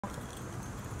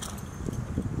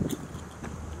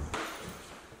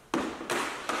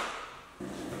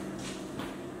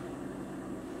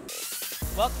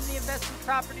Welcome to the Investment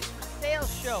Properties for Sale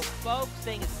show, folks.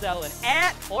 Saying it's selling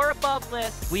at or above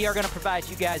list. We are going to provide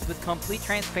you guys with complete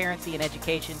transparency and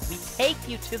education. We take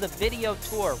you to the video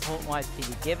tour,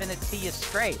 HoltonWiseTV, giving it to you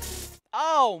straight.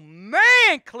 Oh,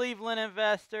 man, Cleveland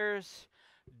investors.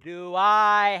 Do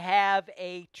I have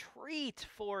a treat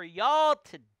for y'all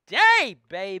today,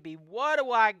 baby? What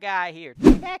do I got here?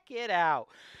 Check it out.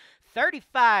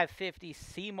 3550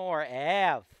 Seymour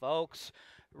Ave, folks.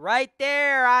 Right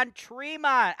there on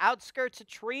Tremont, outskirts of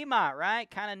Tremont, right?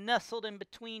 Kind of nestled in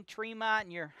between Tremont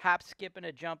and you're hop, skipping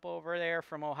a jump over there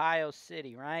from Ohio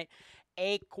City, right?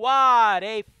 A quad,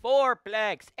 a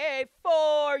fourplex, a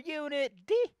 4-unit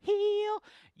deal.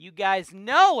 You guys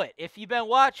know it. If you've been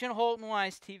watching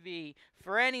HoltonWiseTV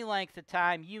for any length of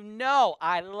time, you know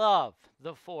I love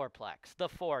the fourplex, the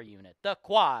 4-unit, the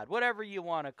quad, whatever you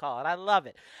want to call it. I love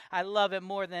it. I love it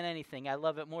more than anything. I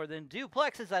love it more than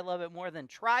duplexes. I love it more than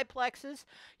triplexes.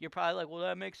 You're probably like, well,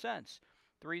 that makes sense.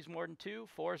 3's more than 2,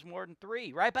 4's more than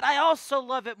 3, right? But I also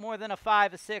love it more than a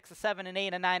 5, a 6, a 7, an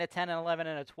 8, a 9, a 10, an 11,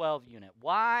 and a 12 unit.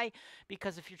 Why?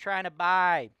 Because if you're trying to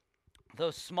buy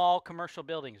those small commercial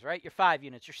buildings, right? Your 5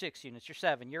 units, your 6 units, your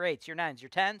 7, your 8s, your 9s,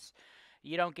 your 10s,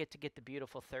 you don't get the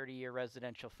beautiful 30-year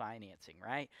residential financing,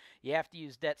 right? You have to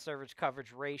use debt service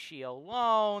coverage ratio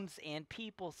loans, and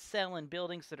people selling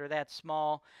buildings that are that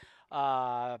small.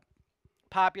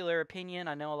 Popular opinion,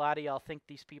 I know a lot of y'all think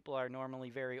these people are normally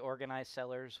very organized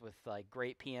sellers with like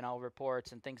great P&L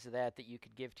reports and things of that you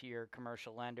could give to your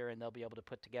commercial lender, and they'll be able to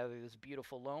put together this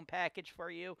beautiful loan package for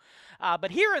you.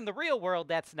 But here in the real world,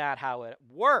 that's not how it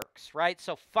works, right?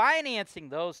 So financing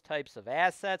those types of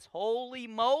assets, holy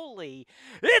moly,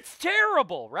 it's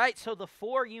terrible, right? So the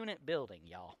 4-unit building,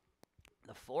 y'all.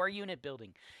 The 4-unit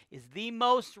building is the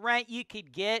most rent you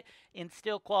could get and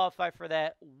still qualify for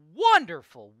that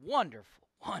wonderful, wonderful,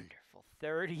 wonderful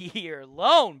 30-year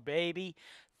loan, baby.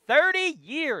 30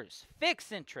 years,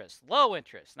 fixed interest, low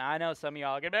interest. Now, I know some of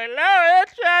y'all are going to be like, low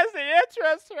interest, the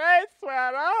interest rates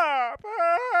went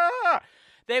up.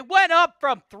 They went up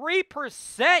from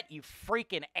 3%, you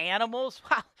freaking animals.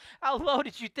 How low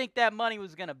did you think that money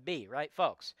was going to be, right,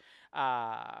 folks?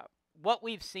 What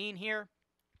we've seen here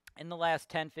in the last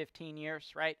 10, 15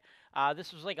 years, right?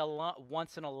 This was like a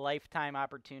once-in-a-lifetime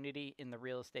opportunity in the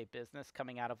real estate business,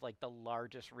 coming out of like the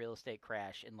largest real estate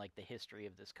crash in like the history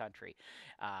of this country.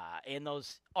 And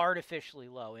those artificially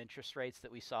low interest rates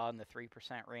that we saw in the 3%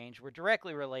 range were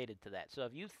directly related to that. So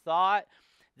if you thought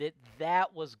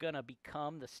that was going to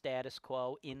become the status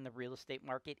quo in the real estate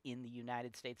market in the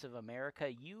United States of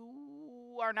America,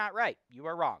 you are not right. You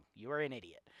are wrong. You are an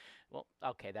idiot. Well,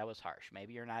 okay, that was harsh.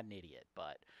 Maybe you're not an idiot,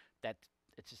 but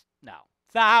it's just, no.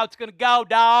 It's not how it's going to go,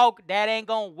 dog. That ain't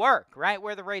going to work, right?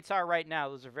 Where the rates are right now,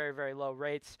 those are very, very low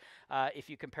rates. If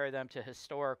you compare them to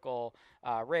historical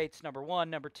rates, number one.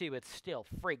 Number two, it's still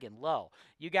friggin' low.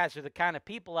 You guys are the kind of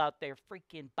people out there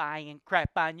freaking buying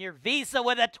crap on your Visa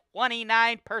with a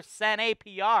 29%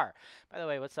 APR. By the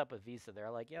way, what's up with Visa? They're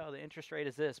like, yo, the interest rate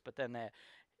is this, but then the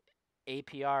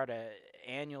APR to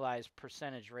annualized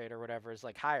percentage rate or whatever is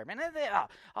like higher. Man,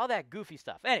 all that goofy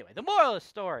stuff. Anyway, the moral of the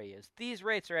story is these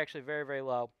rates are actually very, very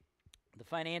low. The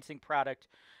financing product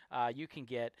you can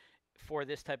get for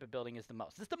this type of building is the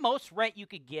most. It's the most rent you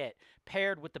could get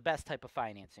paired with the best type of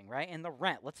financing, right? And the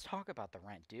rent. Let's talk about the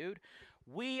rent, dude.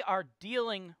 We are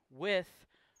dealing with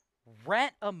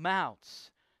rent amounts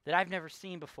that I've never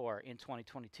seen before in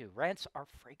 2022. Rents are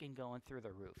freaking going through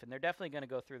the roof, and they're definitely going to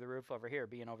go through the roof over here,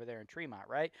 being over there in Tremont,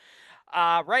 right?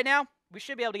 Right now, we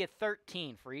should be able to get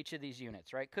 13 for each of these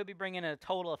units, right? Could be bringing in a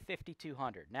total of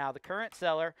 5,200. Now, the current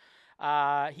seller,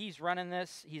 he's running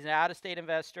this. He's an out-of-state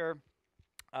investor.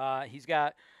 He's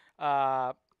got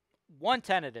one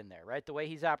tenant in there, right? The way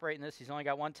he's operating this, he's only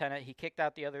got one tenant. He kicked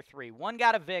out the other 3. One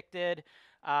got evicted,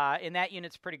 and that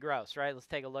unit's pretty gross, right? Let's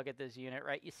take a look at this unit,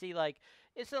 right? You see, like,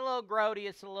 it's a little grody,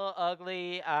 it's a little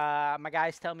ugly. My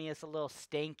guys tell me it's a little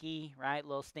stinky, right? A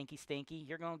little stinky.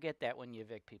 You're going to get that when you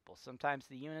evict people. Sometimes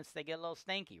the units, they get a little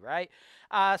stinky, right?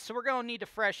 So we're going to need to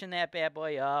freshen that bad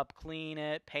boy up, clean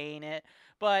it, paint it.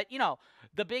 But, you know,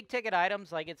 the big ticket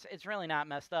items, like, it's really not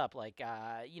messed up. Like,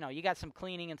 you know, you got some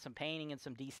cleaning and some painting and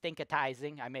some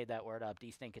destinkatizing. I made that word up,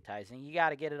 destinkatizing. You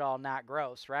got to get it all not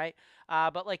gross, right?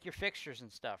 But, like, your fixtures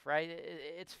and stuff, right?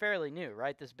 It's fairly new,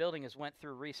 right? This building has went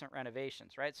through recent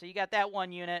renovations, right? So you got that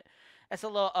one unit. That's a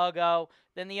little uggo.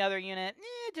 Then the other unit,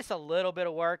 just a little bit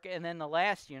of work. And then the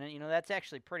last unit, you know, that's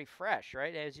actually pretty fresh,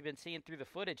 right? As you've been seeing through the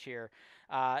footage here,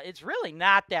 it's really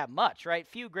not that much, right?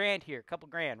 Few grand here, couple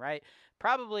grand, right?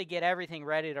 probably get everything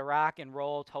ready to rock and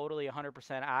roll, totally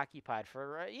 100% occupied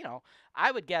for, you know,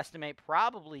 I would guesstimate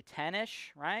probably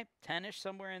 10-ish, right? 10-ish,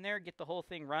 somewhere in there. Get the whole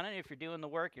thing running. If you're doing the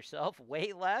work yourself,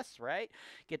 way less, right?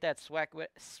 Get that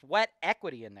sweat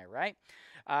equity in there, right?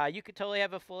 You could totally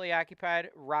have a fully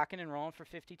occupied rocking and rolling for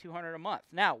 $5,200 a month.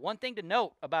 Now, one thing to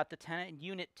note about the tenant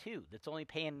unit 2 that's only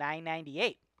paying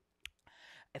 $998.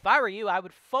 If I were you, I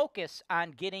would focus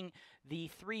on getting the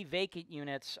 3 vacant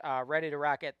units ready to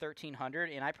rock at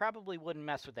 $1,300, and I probably wouldn't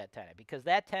mess with that tenant, because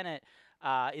that tenant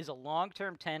is a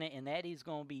long-term tenant, and that is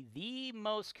going to be the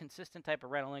most consistent type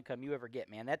of rental income you ever get,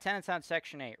 man. That tenant's on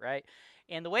Section 8, right?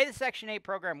 And the way the Section 8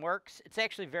 program works, it's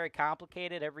actually very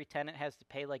complicated. Every tenant has to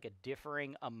pay like a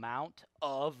differing amount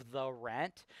of the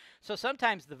rent. So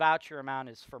sometimes the voucher amount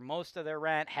is for most of their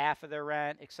rent, half of their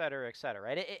rent, et cetera,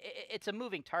 right? It's a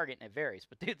moving target, and it varies.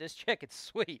 But, dude, this chick, it's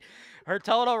sweet. Her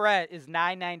total rent is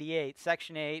 $998.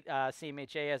 Section 8,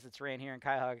 CMHA, as it's ran here in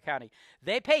Cuyahoga County.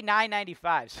 They pay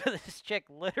 $995. So this chick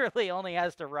literally only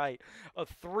has to write a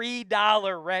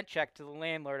 $3 rent check to the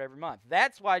landlord every month.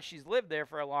 That's why she's lived there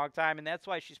for a long time, and that's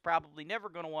why she's probably never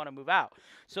going to want to move out.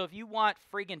 So if you want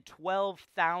friggin'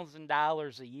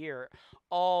 $12,000 a year,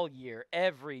 all year,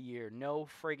 every year, no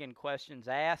friggin' questions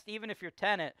asked, even if your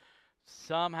tenant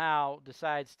somehow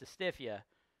decides to stiff you,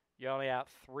 you're only out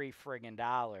 $3 friggin'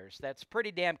 dollars. That's pretty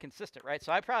damn consistent, right?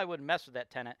 So I probably wouldn't mess with that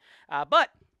tenant. But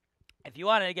if you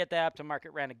wanted to get that up to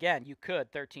market rent again, you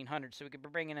could, $1,300, so we could be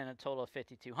bringing in a total of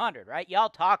 $5,200, right? Y'all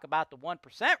talk about the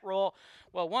 1% rule.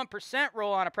 Well, 1%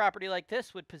 rule on a property like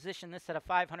this would position this at a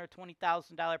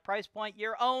 $520,000 price point.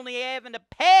 You're only having to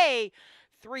pay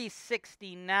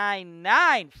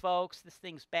 $369.9, folks. This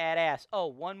thing's badass. Oh,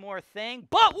 one more thing.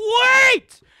 But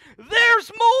wait!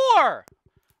 There's more!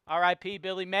 R.I.P.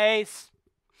 Billy Mays.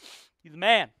 He's the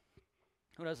man.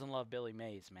 Who doesn't love Billy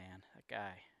Mays, man? That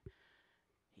guy.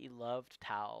 He loved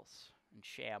towels and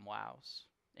ShamWows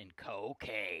and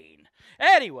cocaine.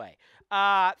 Anyway,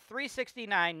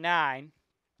 $369.9.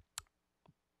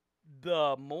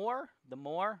 The more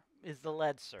is the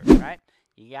lead cert, right?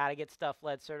 You got to get stuff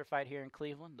lead certified here in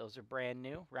Cleveland. Those are brand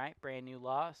new, right? Brand new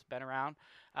laws. Been around.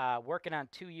 Working on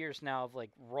 2 years now of like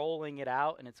rolling it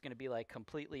out, and it's going to be like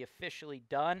completely officially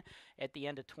done at the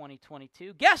end of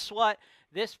 2022. Guess what?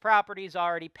 This property's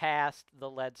already passed the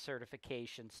lead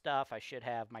certification stuff. I should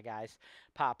have my guys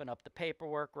popping up the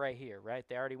paperwork right here, right?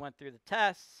 They already went through the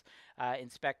tests.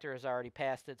 Inspector has already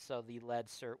passed it, so the lead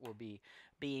cert will be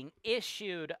being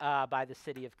issued by the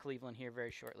city of Cleveland here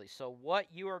very shortly. So what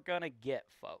you are going to get,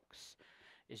 folks,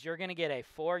 is you're going to get a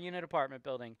 4-unit apartment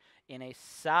building in a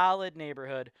solid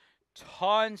neighborhood,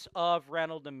 tons of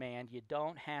rental demand. You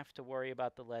don't have to worry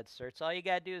about the lead certs. All you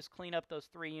got to do is clean up those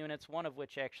 3 units, one of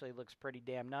which actually looks pretty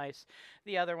damn nice.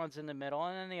 The other one's in the middle,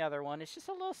 and then the other one is just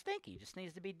a little stinky. Just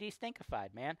needs to be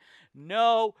de-stinkified, man.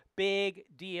 No big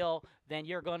deal. Then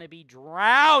you're going to be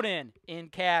drowning in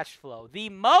cash flow. The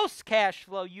most cash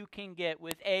flow you can get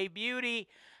with a beautiful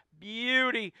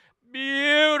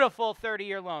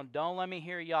 30-year loan. Don't let me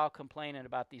hear y'all complaining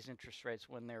about these interest rates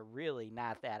when they're really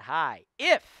not that high.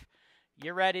 If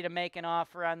you're ready to make an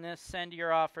offer on this, send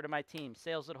your offer to my team,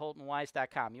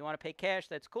 sales@HoltonWise.com. You want to pay cash?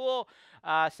 That's cool.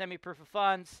 Send me proof of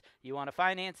funds. You want to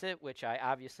finance it, which I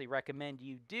obviously recommend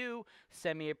you do.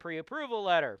 Send me a pre-approval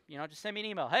letter. You know, just send me an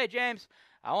email. Hey, James,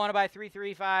 I want to buy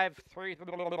 335. You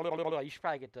should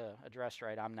probably get the address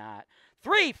right. I'm not.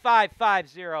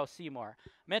 3550 Seymour.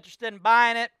 I'm interested in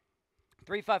buying it.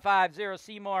 3550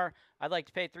 Seymour. I'd like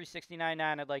to pay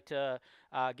 $369.9. I'd like to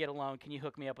get a loan. Can you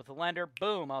hook me up with a lender?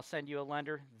 Boom, I'll send you a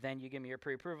lender. Then you give me your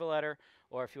pre-approval letter.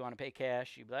 Or if you want to pay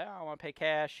cash, you'd be like, oh, I want to pay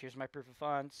cash. Here's my proof of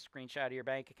funds, screenshot of your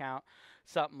bank account,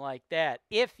 something like that.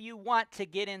 If you want to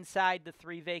get inside the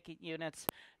 3 vacant units,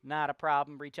 not a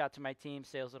problem. Reach out to my team,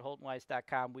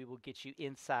 sales@HoltonWise.com. We will get you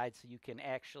inside so you can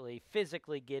actually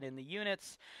physically get in the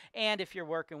units. And if you're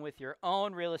working with your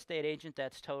own real estate agent,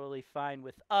 that's totally fine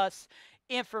with us.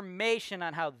 Information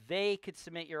on how they could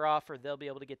submit your offer, they'll be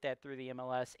able to get that through the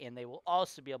MLS, and they will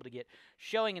also be able to get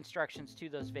showing instructions to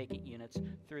those vacant units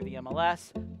through the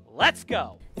MLS. Let's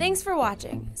go! Thanks for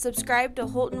watching. Subscribe to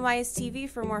HoltonWise TV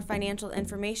for more financial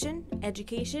information,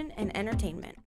 education, and entertainment.